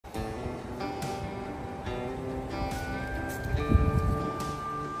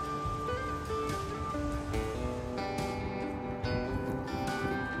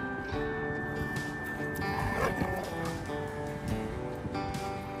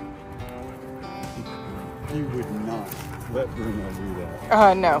You would not let Bruno do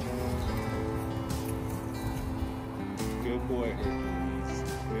that. No. Good boy, Hercules.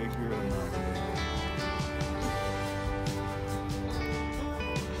 Big girl,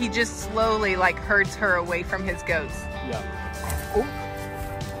 He just slowly like herds her away from his goats. Yeah. Oh.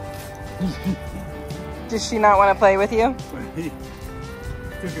 Does she not want to play with you? He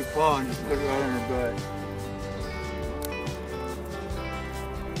took his paw and just put it right on her butt.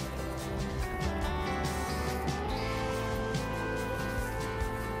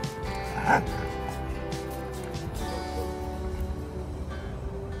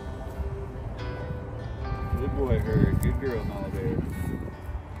 Good boy, her. Good girl, Mama Bear.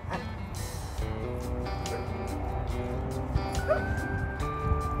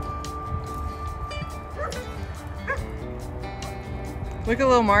 Look at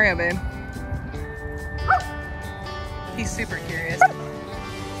little Mario, babe. He's super curious.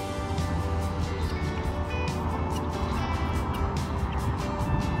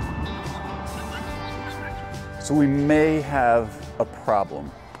 So we may have a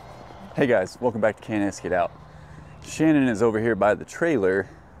problem. Hey guys, welcome back to K&S Get Out. Shannon is over here by the trailer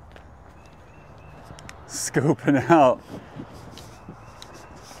scoping out.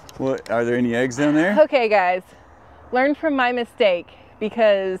 What, are there any eggs down there? Okay guys, learn from my mistake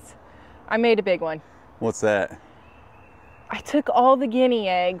because I made a big one. What's that? I took all the guinea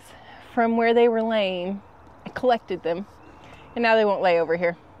eggs from where they were laying, I collected them, and now they won't lay over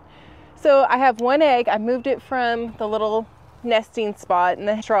here. So I have one egg, I moved it from the little nesting spot in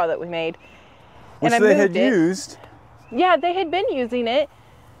the straw that we made. Which they had used. Yeah, they had been using it,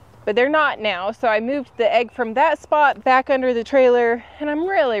 but they're not now. So I moved the egg from that spot back under the trailer, and I'm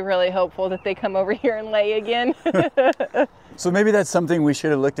really, really hopeful that they come over here and lay again. So maybe that's something we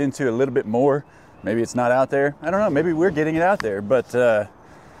should have looked into a little bit more. Maybe it's not out there. I don't know, maybe we're getting it out there, but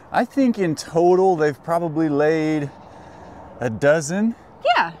I think in total they've probably laid a dozen.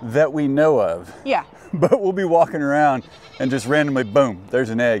 Yeah. That we know of. Yeah. But we'll be walking around and just randomly, boom,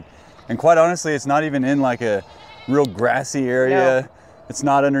 there's an egg. And quite honestly, it's not even in like a real grassy area. No. It's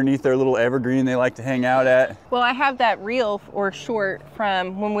not underneath their little evergreen they like to hang out at. Well, I have that reel or short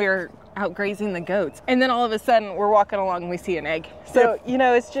from when we were out grazing the goats. And then all of a sudden we're walking along and we see an egg. So, you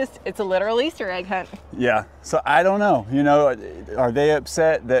know, it's a literal Easter egg hunt. Yeah. So I don't know, you know, are they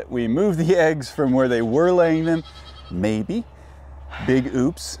upset that we moved the eggs from where they were laying them? Maybe. Big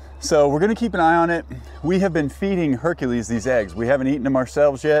oops. So we're gonna keep an eye on it. We have been feeding Hercules these eggs. We haven't eaten them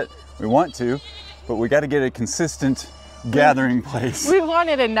ourselves yet. We want to, but we gotta get a consistent gathering place. We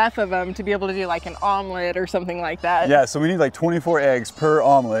wanted enough of them to be able to do like an omelet or something like that. Yeah, so we need like 24 eggs per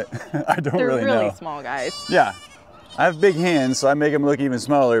omelet. I don't really know. They're really small, guys. Yeah, I have big hands, so I make them look even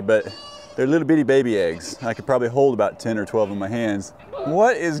smaller, but they're little bitty baby eggs. I could probably hold about 10 or 12 in my hands.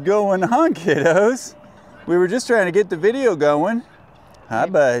 What is going on, kiddos? We were just trying to get the video going. Hi,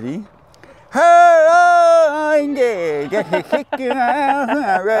 buddy. Hi, I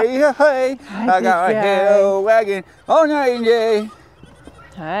got a hill wagon all night day.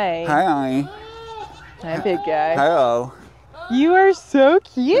 Hi. Hi. Hi, big guy. Hello. You are so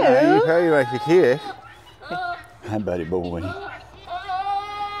cute. Yeah, you tell you like you're cute. Hi, buddy boy.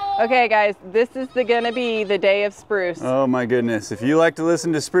 Okay, guys, this is gonna be the day of spruce. Oh my goodness! If you like to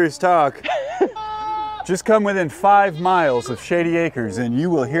listen to spruce talk. Just come within 5 miles of Shady Acres and you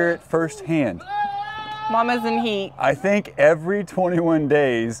will hear it firsthand. Mama's in heat. I think every 21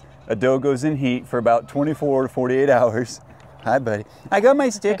 days, a doe goes in heat for about 24 to 48 hours. Hi, buddy. I got my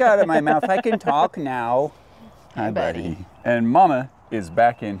stick out of my mouth. I can talk now. Hi, buddy. And Mama is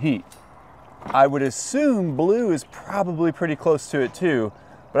back in heat. I would assume Blue is probably pretty close to it too,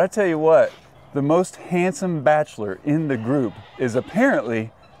 but I tell you what, the most handsome bachelor in the group is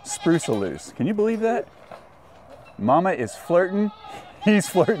apparently Spruce-a-loose. Can you believe that? Mama is flirting, he's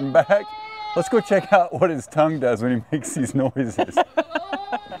flirting back. Let's go check out what his tongue does when he makes these noises.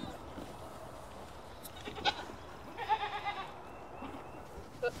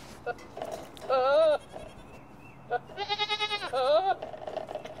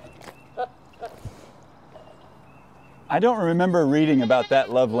 I don't remember reading about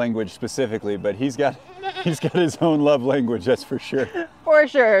that love language specifically, but he's got his own love language, that's for sure. For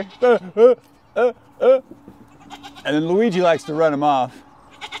sure. And then Luigi likes to run him off.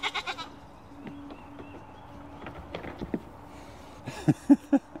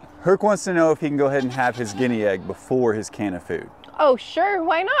 Herc wants to know if he can go ahead and have his guinea egg before his can of food. Oh, sure,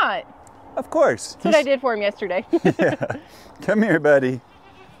 why not? Of course. That's what I did for him yesterday. Yeah. Come here, buddy.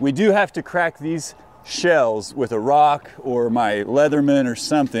 We do have to crack these shells with a rock or my Leatherman or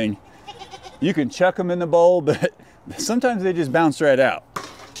something. You can chuck them in the bowl, but sometimes they just bounce right out.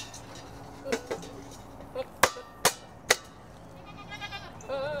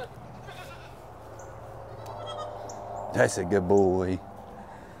 That's a good boy.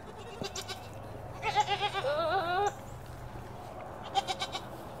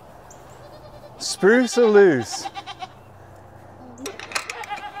 Spruce or loose?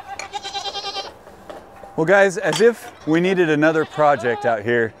 Well guys, as if we needed another project out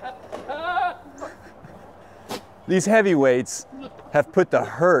here, these heavyweights have put the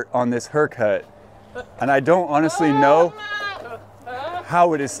hurt on this haircut, and I don't honestly know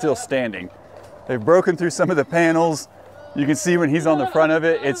how it is still standing. They've broken through some of the panels. You can see when he's on the front of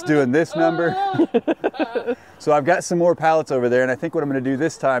it, it's doing this number. So I've got some more pallets over there, and I think what I'm gonna do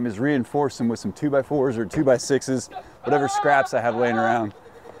this time is reinforce them with some 2x4s or 2x6s, whatever scraps I have laying around.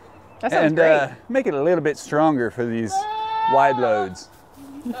 That sounds great. Make it a little bit stronger for these wide loads.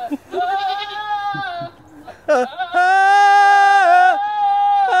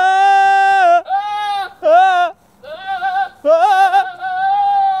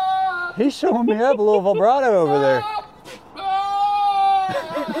 He's showing me up a little vibrato over there.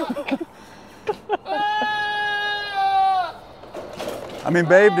 I mean,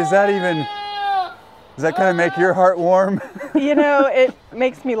 babe, does that kind of make your heart warm? You know, it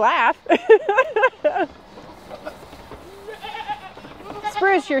makes me laugh.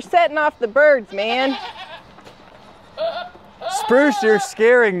 Spruce, you're setting off the birds, man. Spruce, you're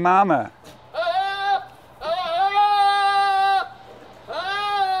scaring Mama.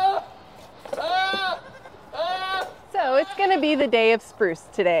 So it's gonna be the day of Spruce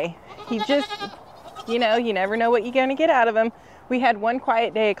today. He just, you know, you never know what you're gonna get out of him. We had one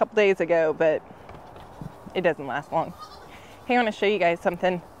quiet day a couple days ago, but it doesn't last long. Hey, I want to show you guys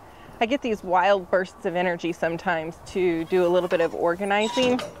something. I get these wild bursts of energy sometimes to do a little bit of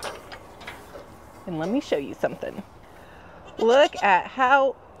organizing. And let me show you something. Look at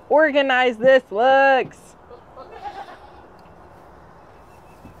how organized this looks.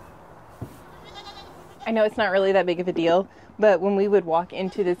 I know it's not really that big of a deal, but when we would walk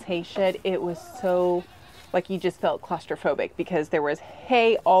into this hay shed, it was so, like, you just felt claustrophobic because there was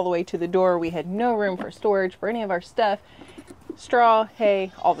hay all the way to the door. We had no room for storage for any of our stuff. Straw,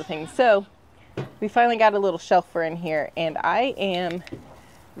 hay, all the things. So we finally got a little shelf for in here, and I am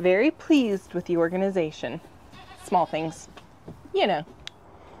very pleased with the organization. Small things, you know.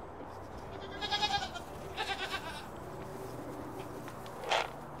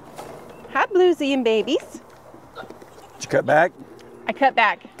 Hi, Bluesy and babies. Did you cut back? I cut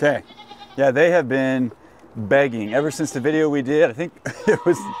back. Okay. Yeah, they have been begging ever since the video we did. I think it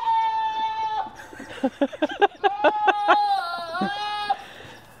was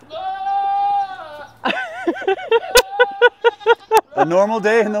a normal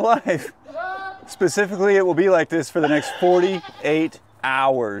day in the life. Specifically, it will be like this for the next 48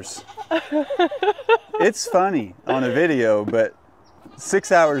 hours. It's funny on a video, but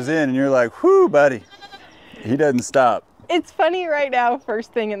 6 hours in and you're like, whoo, buddy, he doesn't stop. It's funny right now,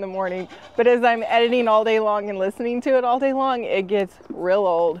 first thing in the morning, but as I'm editing all day long and listening to it all day long, it gets real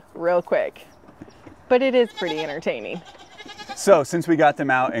old real quick. But it is pretty entertaining. So since we got them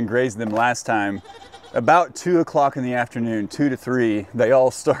out and grazed them last time, about 2 o'clock in the afternoon, 2 to 3, they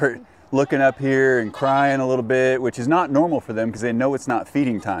all start looking up here and crying a little bit, which is not normal for them because they know it's not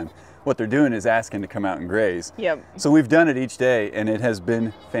feeding time. What they're doing is asking to come out and graze. Yep. So we've done it each day and it has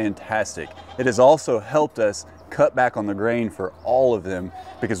been fantastic. It has also helped us cut back on the grain for all of them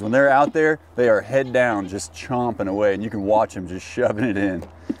because when they're out there, they are head down just chomping away and you can watch them just shoving it in.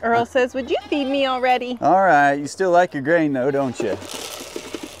 Earl says, would you feed me already? All right, you still like your grain though, don't you?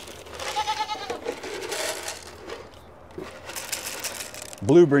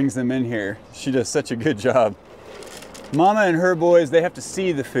 Blue brings them in here. She does such a good job. Mama and her boys, they have to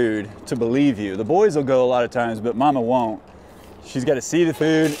see the food to believe you. The boys will go a lot of times, but Mama won't. She's got to see the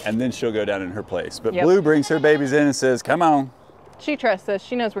food and then she'll go down in her place. But Yep. Blue brings her babies in and says, come on. She trusts us.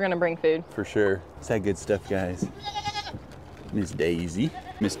 She knows we're going to bring food. For sure. It's that good stuff, guys. Miss Daisy,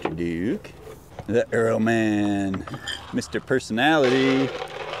 Mr. Duke, the Earl Man, Mr. Personality,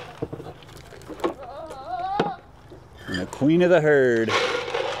 and the queen of the herd.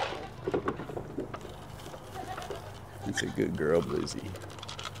 That's a good girl, Blizzy.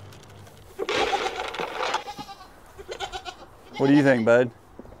 What do you think, bud?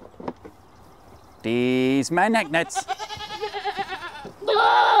 These my neck nuts.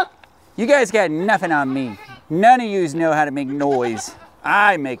 You guys got nothing on me. None of yous know how to make noise.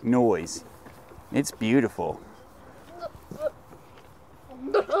 I make noise. It's beautiful.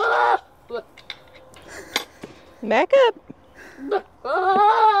 Back up.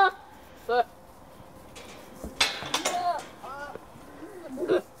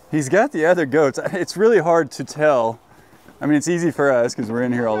 He's got the other goats. It's really hard to tell. I mean, it's easy for us because we're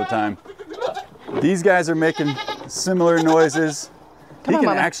in here all the time. These guys are making similar noises. Come He on, can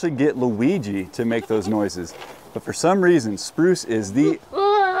Mama. actually get Luigi to make those noises. But for some reason, Spruce is the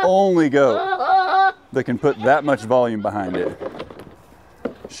only goat that can put that much volume behind it.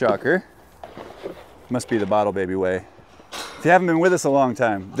 Shocker. Must be the bottle baby way. If you haven't been with us a long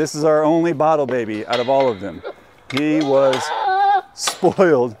time, this is our only bottle baby out of all of them. He was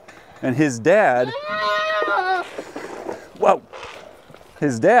spoiled, and his dad, whoa,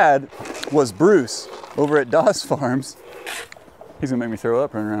 his dad was Bruce over at Doss Farms. He's gonna make me throw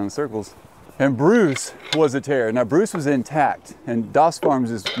up running around in circles. And Bruce was a terror. Now Bruce was intact, and Doss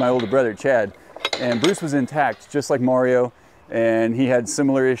Farms is my older brother, Chad, and Bruce was intact, just like Mario, and he had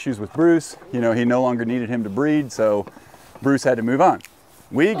similar issues with Bruce. You know, he no longer needed him to breed, so Bruce had to move on.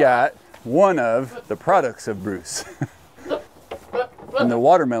 We got one of the products of Bruce. And the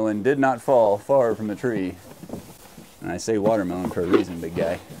watermelon did not fall far from the tree. And I say watermelon for a reason, big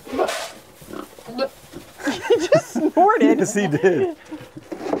guy. He just snorted. Yes, he did.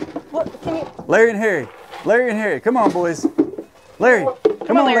 Look, can you... Larry and Harry. Larry and Harry. Come on, boys. Larry.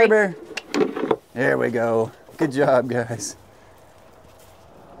 Come on, Larry Bear. There we go. Good job, guys.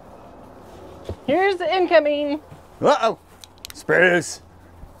 Here's the incoming. Uh-oh. Spruce.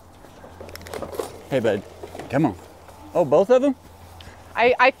 Hey, bud. Come on. Oh, both of them?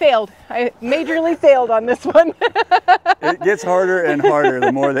 I failed. I majorly failed on this one. It gets harder and harder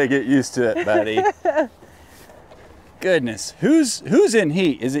the more they get used to it, buddy. Goodness. Who's in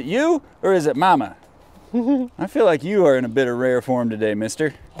heat? Is it you or is it Mama? I feel like you are in a bit of rare form today,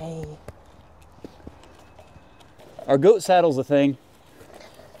 mister. Hey. Are goat saddles a thing?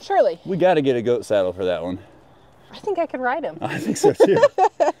 Surely. We got to get a goat saddle for that one. I think I could ride him. I think so too.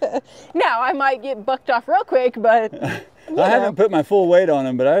 Now, I might get bucked off real quick, but... I haven't put my full weight on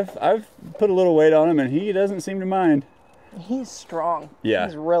him, but I've put a little weight on him, and he doesn't seem to mind. He's strong. Yeah.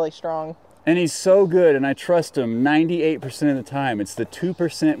 He's really strong. And he's so good, and I trust him 98% of the time. It's the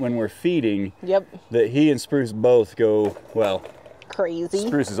 2% when we're feeding that he and Spruce both go, well... Crazy.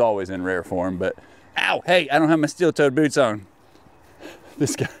 Spruce is always in rare form, but... Ow! Hey, I don't have my steel-toed boots on.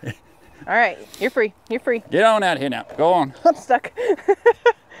 This guy. All right, you're free. You're free. Get on out here now. Go on. I'm stuck.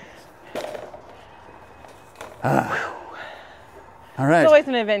 All right. It's always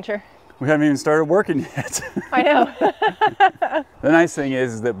an adventure. We haven't even started working yet. I know. The nice thing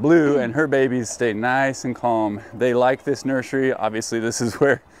is that Blue and her babies stay nice and calm. They like this nursery. Obviously, this is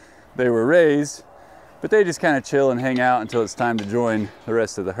where they were raised, but they just kind of chill and hang out until it's time to join the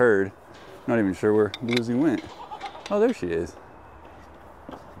rest of the herd. Not even sure where Bluesy went. Oh, there she is.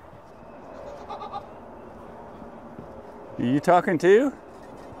 Are you talking too?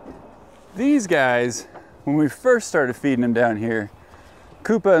 These guys, when we first started feeding them down here,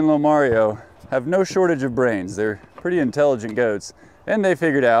 Koopa and Lil Mario have no shortage of brains. They're pretty intelligent goats, and they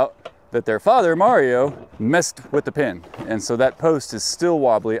figured out that their father, Mario, messed with the pen. And so that post is still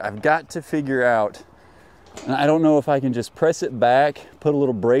wobbly. I've got to figure out, and I don't know if I can just press it back, put a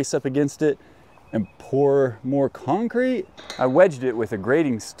little brace up against it, and pour more concrete. I wedged it with a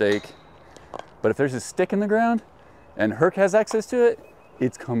grading stake, but if there's a stick in the ground and Herc has access to it,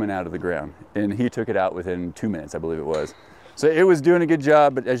 it's coming out of the ground. And he took it out within 2 minutes, I believe it was. So it was doing a good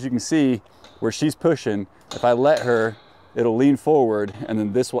job, but as you can see, where she's pushing, if I let her, it'll lean forward, and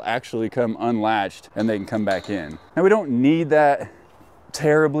then this will actually come unlatched, and they can come back in. Now, we don't need that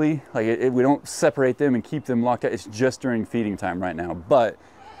terribly. Like, we don't separate them and keep them locked out. It's just during feeding time right now, but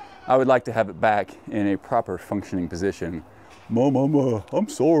I would like to have it back in a proper functioning position. Mama, I'm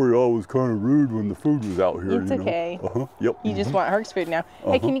sorry I was kind of rude when the food was out here. It's okay. Yep. You just want Herc's food now.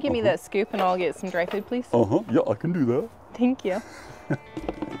 Hey, can you give me that scoop and I'll get some dry food, please? Yeah, I can do that. Thank you.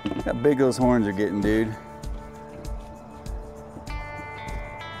 How big those horns are getting, dude.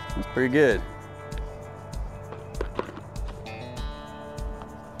 That's pretty good.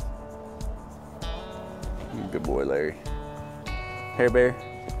 Good boy, Larry. Hair Bear,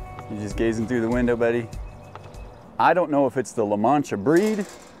 you just gazing through the window, buddy. I don't know if it's the La Mancha breed.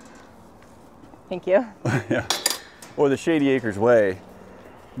 Thank you. Yeah. Or the Shady Acres way,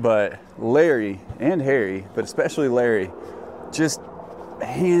 but Larry and Harry, but especially Larry, just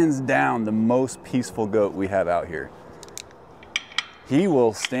hands down the most peaceful goat we have out here. He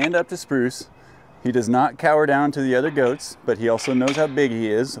will stand up to Spruce. He does not cower down to the other goats, but he also knows how big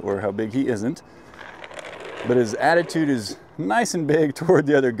he is or how big he isn't. But his attitude is nice and big toward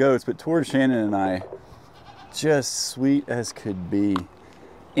the other goats, but toward Shannon and I, just sweet as could be.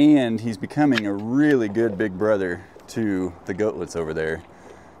 And he's becoming a really good big brother to the goatlets over there.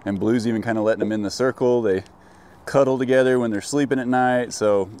 And Blue's even kind of letting them in the circle. They cuddle together when they're sleeping at night.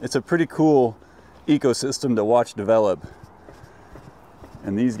 So it's a pretty cool ecosystem to watch develop.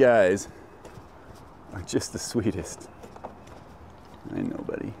 And these guys are just the sweetest. I know,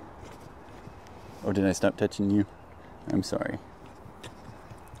 buddy. Oh, did I stop touching you? I'm sorry.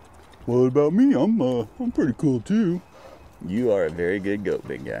 What about me? I'm pretty cool too. You are a very good goat,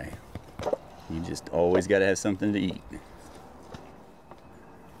 big guy. You just always got to have something to eat.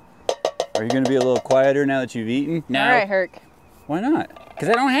 Are you going to be a little quieter now that you've eaten? No. All right, Herc. Why not? Because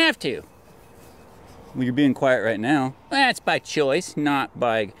I don't have to. Well, you're being quiet right now. That's by choice, not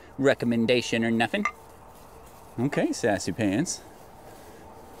by recommendation or nothing. Okay, sassy pants.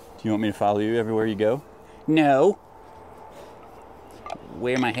 Do you want me to follow you everywhere you go? No.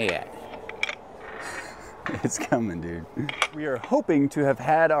 Where my hat? It's coming, dude. We are hoping to have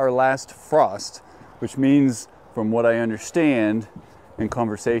had our last frost, which means, from what I understand in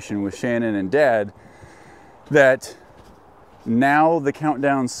conversation with Shannon and Dad, that now the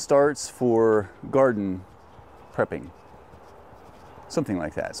countdown starts for garden prepping. Something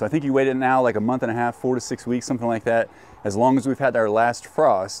like that. So I think you waited now like a month and a half, 4 to 6 weeks, something like that, as long as we've had our last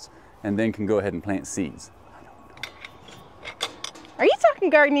frost, and then can go ahead and plant seeds. Are you talking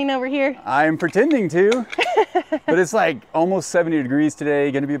gardening over here? I'm pretending to, but it's like almost 70 degrees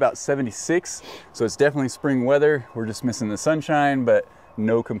today, gonna be about 76. So it's definitely spring weather. We're just missing the sunshine, but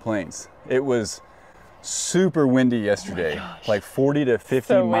no complaints. It was super windy yesterday, like 40 to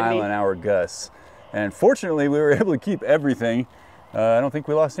 50 mile an hour gusts. And fortunately, we were able to keep everything. I don't think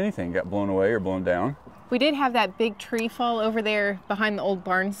we lost anything, got blown away or blown down. We did have that big tree fall over there behind the old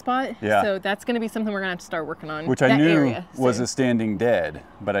barn spot. Yeah. So that's going to be something we're going to have to start working on. Which I knew was a standing dead,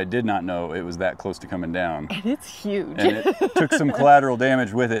 but I did not know it was that close to coming down. And it's huge. And it took some collateral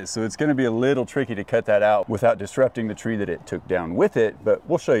damage with it, so it's going to be a little tricky to cut that out without disrupting the tree that it took down with it, but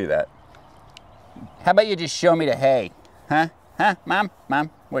we'll show you that. How about you just show me the hay? Huh? Huh? Mom? Mom?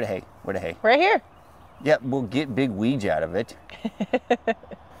 Where the hay? Where the hay? Right here. Yep, we'll get big weeds out of it.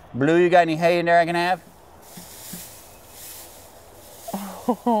 Blue, you got any hay in there I can have?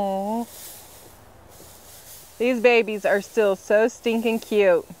 Oh, these babies are still so stinking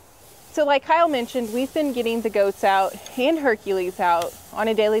cute. So like Kyle mentioned, we've been getting the goats out and Hercules out on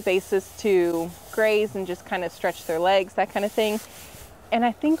a daily basis to graze and just kind of stretch their legs, that kind of thing. And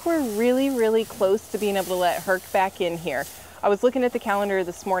I think we're really, really close to being able to let Herc back in here. I was looking at the calendar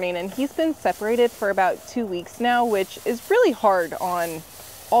this morning and he's been separated for about 2 weeks now, which is really hard on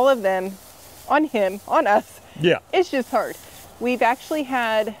all of them, on him, on us. Yeah. It's just hard. We've actually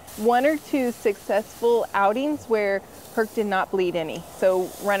had 1 or 2 successful outings where Herc did not bleed any.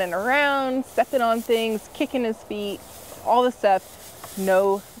 So running around, stepping on things, kicking his feet, all the stuff,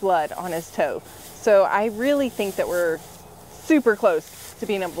 no blood on his toe. So I really think that we're super close to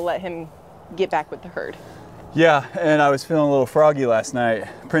being able to let him get back with the herd. Yeah, and I was feeling a little froggy last night.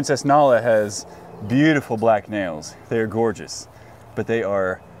 Princess Nala has beautiful black nails. They're gorgeous, but they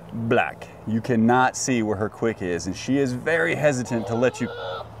are black. You cannot see where her quick is, and she is very hesitant to let you,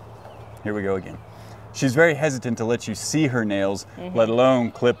 here we go again. She's very hesitant to let you see her nails, let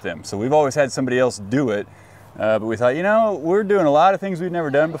alone clip them. So we've always had somebody else do it, but we thought, you know, we're doing a lot of things we've never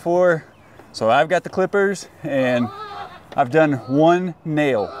done before. So I've got the clippers, and I've done 1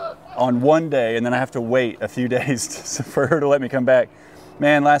 nail on 1 day, and then I have to wait a few days for her to let me come back.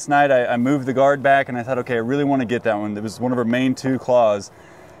 Man, last night I moved the guard back, and I thought, okay, I really want to get that one. It was one of her main 2 claws.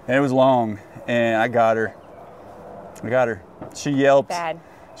 And it was long, and I got her. She yelped. Bad.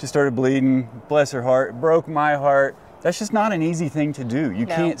 She started bleeding. Bless her heart. It broke my heart. That's just not an easy thing to do. You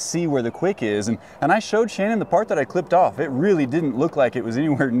can't see where the quick is. And I showed Shannon the part that I clipped off. It really didn't look like it was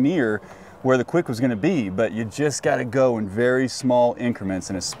anywhere near where the quick was going to be, but you just got to go in very small increments.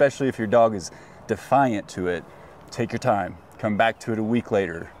 And especially if your dog is defiant to it, take your time. Come back to it a week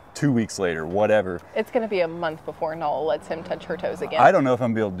later. 2 weeks later, whatever. It's going to be a month before Nala lets him touch her toes again. I don't know if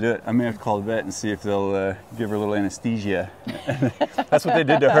I'm going to be able to do it. I may have to call the vet and see if they'll give her a little anesthesia. That's what they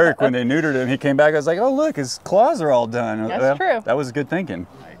did to Herc when they neutered him. He came back, I was like, oh look, his claws are all done. That's true. That was good thinking.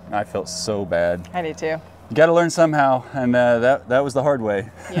 I felt so bad. I did too. You got to learn somehow, and that was the hard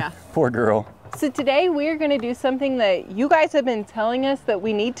way. Yeah. Poor girl. So today we're going to do something that you guys have been telling us that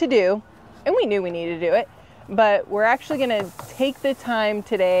we need to do, and we knew we needed to do it. But we're actually going to take the time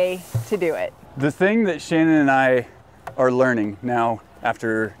today to do it. The thing that Shannon and I are learning now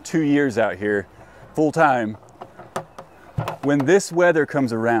after 2 years out here full time, when this weather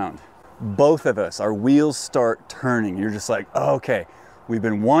comes around, both of us, our wheels start turning. You're just like, oh, okay, we've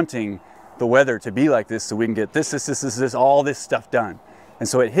been wanting the weather to be like this so we can get this, all this stuff done. And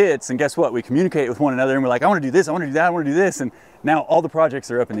so it hits, and guess what? We communicate with one another and we're like, I want to do this, I want to do that, I want to do this. And now all the projects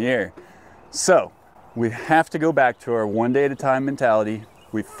are up in the air. So we have to go back to our 1 day at a time mentality,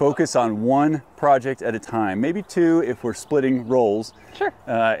 We focus on one project at a time, maybe two if we're splitting roles. Sure.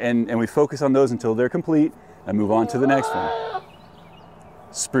 And we focus on those until they're complete and move on to the next one.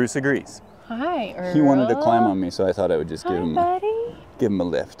 Spruce agrees. Hi, Earl. He wanted to climb on me, so I thought I would just Hi, buddy. give him a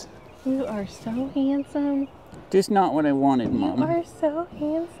lift. You are so handsome. Just not what I wanted, Mom. You are so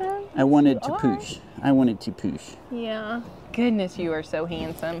handsome. I wanted You to are. push. I wanted to push. Yeah. Goodness, you are so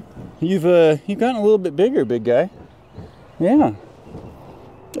handsome. You've gotten a little bit bigger, big guy. Yeah.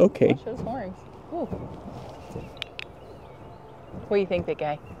 Okay. Watch those horns. Ooh. What do you think, big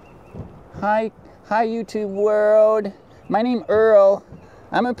guy? Hi YouTube world. My name Earl.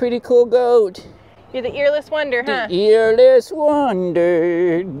 I'm a pretty cool goat. You're the earless wonder, huh? The earless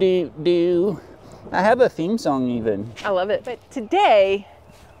wonder. Do. I have a theme song even. I love it. But today,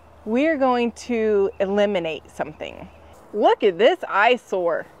 we're going to eliminate something. Look at this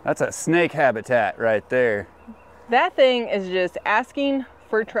eyesore. That's a snake habitat right there. That thing is just asking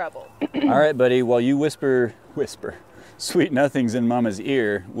for trouble. All right, buddy, while you whisper sweet nothings in Mama's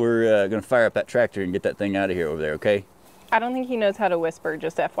ear, we're gonna fire up that tractor and get that thing out of here over there, okay? I don't think he knows how to whisper,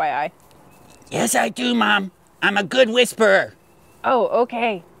 just FYI. Yes, I do, Mom. I'm a good whisperer. Oh,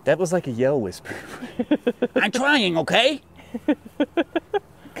 okay. That was like a yell whisper. I'm trying, okay?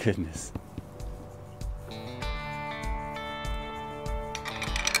 Goodness.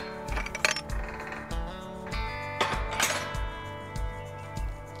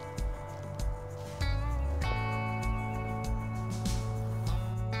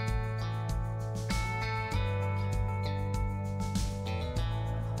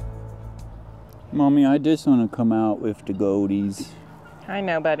 Mommy, I just want to come out with the goaties. I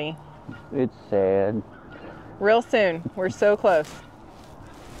know, buddy. It's sad. Real soon. We're so close.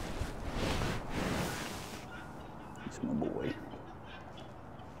 It's my boy.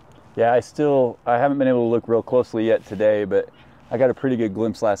 Yeah, I haven't been able to look real closely yet today, but I got a pretty good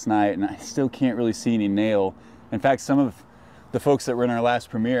glimpse last night and I still can't really see any nail. In fact, some of the folks that were in our last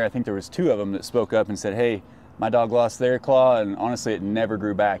premiere, I think there was 2 of them that spoke up and said, hey, my dog lost their claw and honestly it never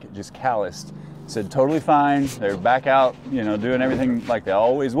grew back, it just calloused. Said totally fine, they're back out, you know, doing everything like they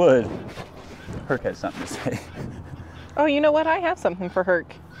always would. Herc has something to say. Oh, you know what? I have something for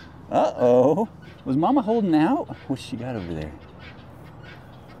Herc. Uh-oh. Was Mama holding out? What's she got over there?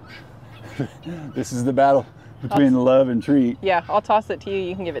 This is the battle between love and treat. Yeah, I'll toss it to you.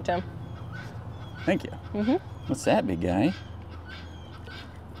 You can give it to him. Thank you. Mm-hmm. What's that, big guy?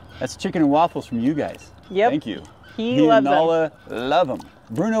 That's chicken and waffles from you guys. Yep. Thank you. He loves and Nala love them.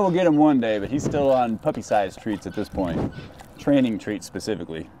 Bruno will get them one day, but he's still on puppy-sized treats at this point. Training treats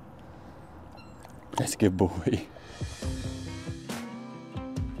specifically. That's a good boy.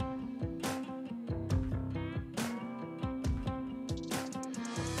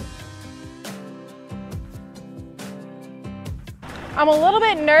 I'm a little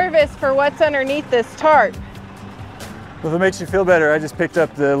bit nervous for what's underneath this tarp. Well, if it makes you feel better, I just picked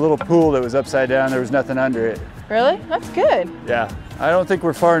up the little pool that was upside down. There was nothing under it. Really? That's good. Yeah. I don't think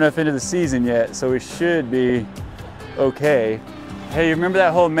we're far enough into the season yet, so we should be okay. Hey, you remember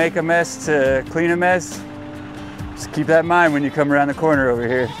that whole make a mess to clean a mess? Just keep that in mind when you come around the corner over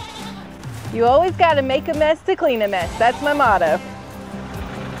here. You always got to make a mess to clean a mess. That's my motto.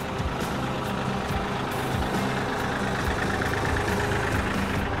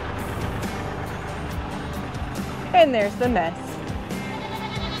 And there's the mess.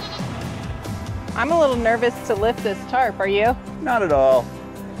 I'm a little nervous to lift this tarp, are you? Not at all.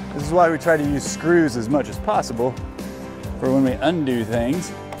 This is why we try to use screws as much as possible for when we undo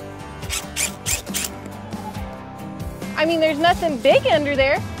things. I mean, there's nothing big under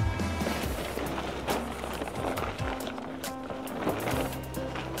there.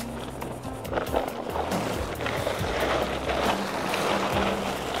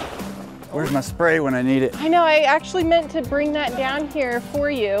 Where's my spray when I need it? I know, I actually meant to bring that down here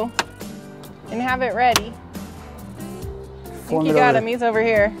for you and have it ready. I think you got him, he's over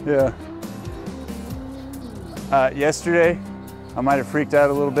here. Yeah. Yesterday, I might have freaked out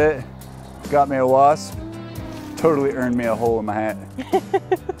a little bit, got me a wasp, totally earned me a hole in my hat.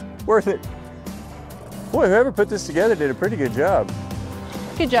 Worth it. Boy, whoever put this together did a pretty good job.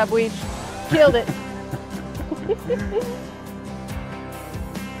 Good job, Weege. Killed it.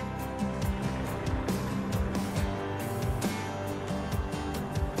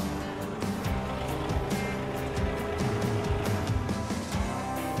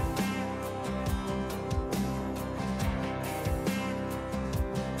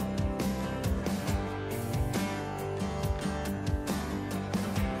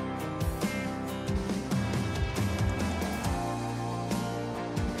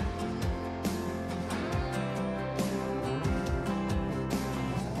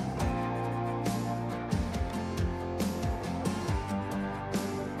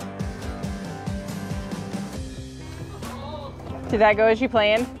 Did that go as you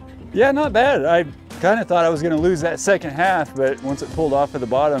planned? Yeah, not bad. I kind of thought I was going to lose that second half, but once it pulled off at the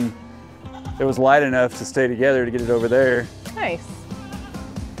bottom, it was light enough to stay together to get it over there. Nice.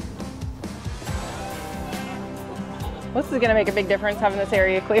 This is going to make a big difference having this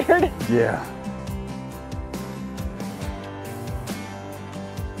area cleared. Yeah.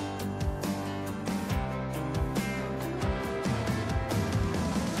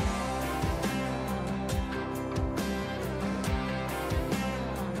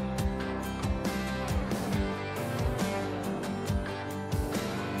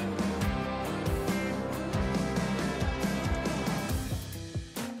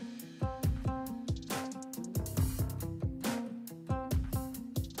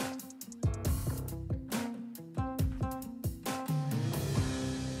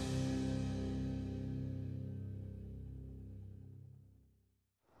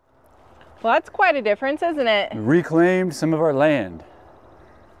 Well, that's quite a difference, isn't it? We reclaimed some of our land.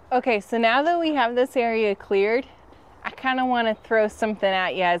 Okay, so now that we have this area cleared, I kind of want to throw something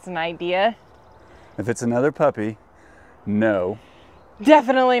at you as an idea. If it's another puppy, no.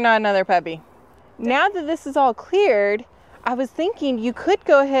 Definitely not another puppy. Now that this is all cleared, I was thinking you could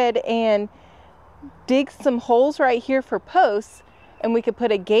go ahead and dig some holes right here for posts, and we could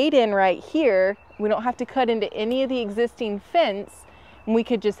put a gate in right here. We don't have to cut into any of the existing fence, and we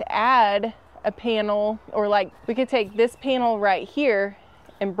could just add a panel, or like we could take this panel right here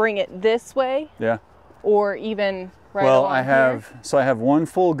and bring it this way. Yeah. Or even right well, along I have here. so I have one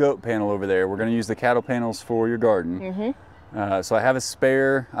full goat panel over there. We're going to use the cattle panels for your garden. Mm-hmm. So I have a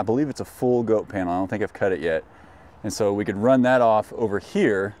spare, I believe it's a full goat panel. I don't think I've cut it yet. And so we could run that off over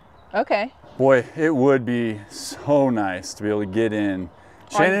here. Okay. Boy, it would be so nice to be able to get in.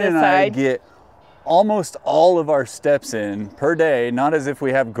 Shannon and I side. get almost all of our steps in per day, not as if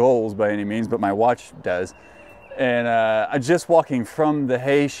we have goals by any means, but my watch does. And just walking from the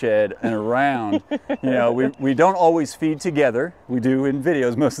hay shed and around, you know, we don't always feed together. We do in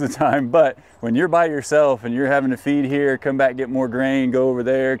videos most of the time, but when you're by yourself and you're having to feed here, come back, get more grain, go over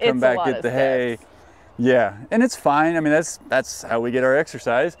there, come back, get the hay. Yeah, and it's fine. I mean, that's how we get our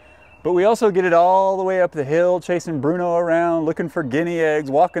exercise. But we also get it all the way up the hill, chasing Bruno around, looking for guinea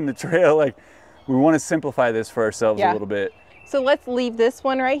eggs, walking the trail. Like, we want to simplify this for ourselves a little bit. So let's leave this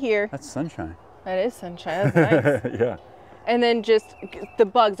one right here. That's sunshine. That is sunshine. That's nice. Yeah. And then just, the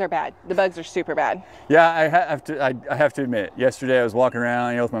bugs are bad. The bugs are super bad. Yeah, I have to admit, yesterday I was walking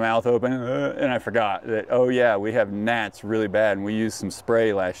around, you know, with my mouth open, and I forgot that, oh yeah, we have gnats really bad, and we used some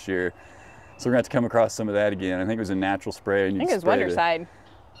spray last year. So we're going to have to come across some of that again. I think it was a natural spray. And I think it was Wondercide.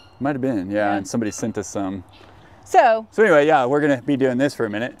 Might have been, yeah, and somebody sent us some. So anyway, yeah, we're going to be doing this for a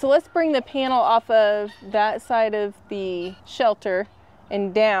minute. So let's bring the panel off of that side of the shelter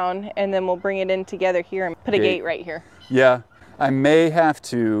and down, and then we'll bring it in together here and put a gate right here. Yeah, I may have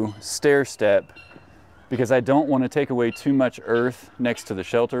to stair step because I don't want to take away too much earth next to the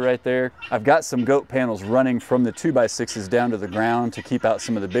shelter right there. I've got some goat panels running from the 2x6s down to the ground to keep out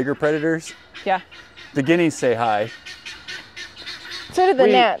some of the bigger predators. Yeah. The guineas say hi. So did the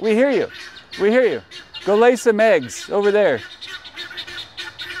gnats. We hear you. We hear you. Go lay some eggs over there.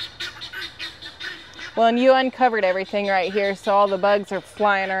 Well, and you uncovered everything right here, so all the bugs are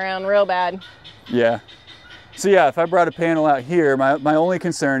flying around real bad. Yeah. So yeah, if I brought a panel out here, my only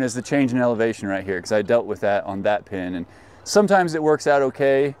concern is the change in elevation right here, because I dealt with that on that pin, and sometimes it works out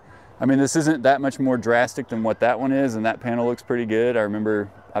okay. I mean, this isn't that much more drastic than what that one is, and that panel looks pretty good. I remember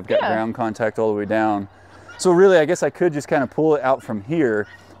I've got ground contact all the way down. So really, I guess I could just kind of pull it out from here,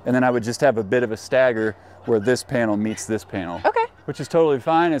 and then I would just have a bit of a stagger where this panel meets this panel. Okay. Which is totally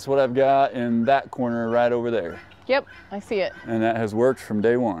fine. It's what I've got in that corner right over there. Yep, I see it. And that has worked from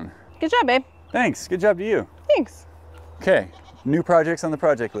day one. Good job, babe. Thanks. Good job to you. Thanks. Okay, new projects on the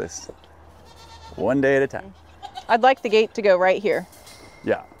project list. One day at a time. I'd like the gate to go right here.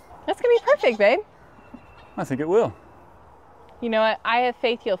 Yeah. That's gonna be perfect, babe. I think it will. You know what? I have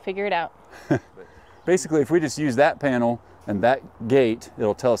faith you'll figure it out. Basically, if we just use that panel and that gate,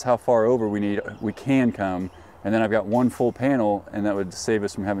 it'll tell us how far over we can come. And then I've got one full panel, and that would save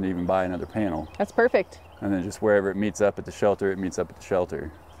us from having to even buy another panel. That's perfect. And then just wherever it meets up at the shelter, it meets up at the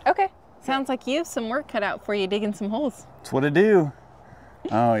shelter. Okay. Sounds like you have some work cut out for you digging some holes. That's what I do.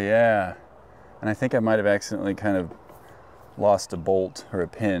 Oh yeah. And I think I might have accidentally kind of lost a bolt or a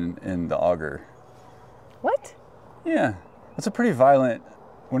pin in the auger. What? Yeah. It's a pretty violent,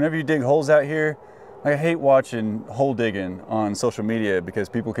 whenever you dig holes out here, I hate watching hole digging on social media because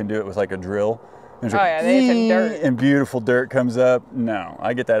people can do it with like a drill There's yeah, they hit some dirt. And beautiful dirt comes up. No,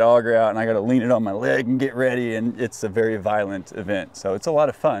 I get that auger out and I got to lean it on my leg and get ready, and it's a very violent event. So it's a lot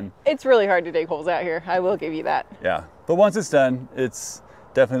of fun. It's really hard to dig holes out here. I will give you that. Yeah, but once it's done, it's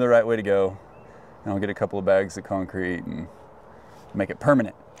definitely the right way to go. And I'll get a couple of bags of concrete and make it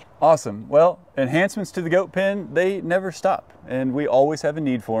permanent. Awesome. Well, enhancements to the goat pen, they never stop, and we always have a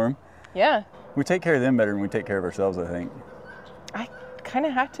need for them. Yeah. We take care of them better than we take care of ourselves, I think. I kind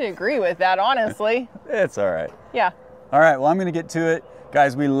of have to agree with that, honestly. It's all right. Yeah. All right, well, I'm going to get to it.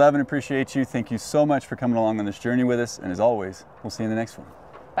 Guys, we love and appreciate you. Thank you so much for coming along on this journey with us. And as always, we'll see you in the next one.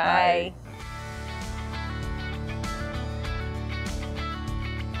 Bye. Bye.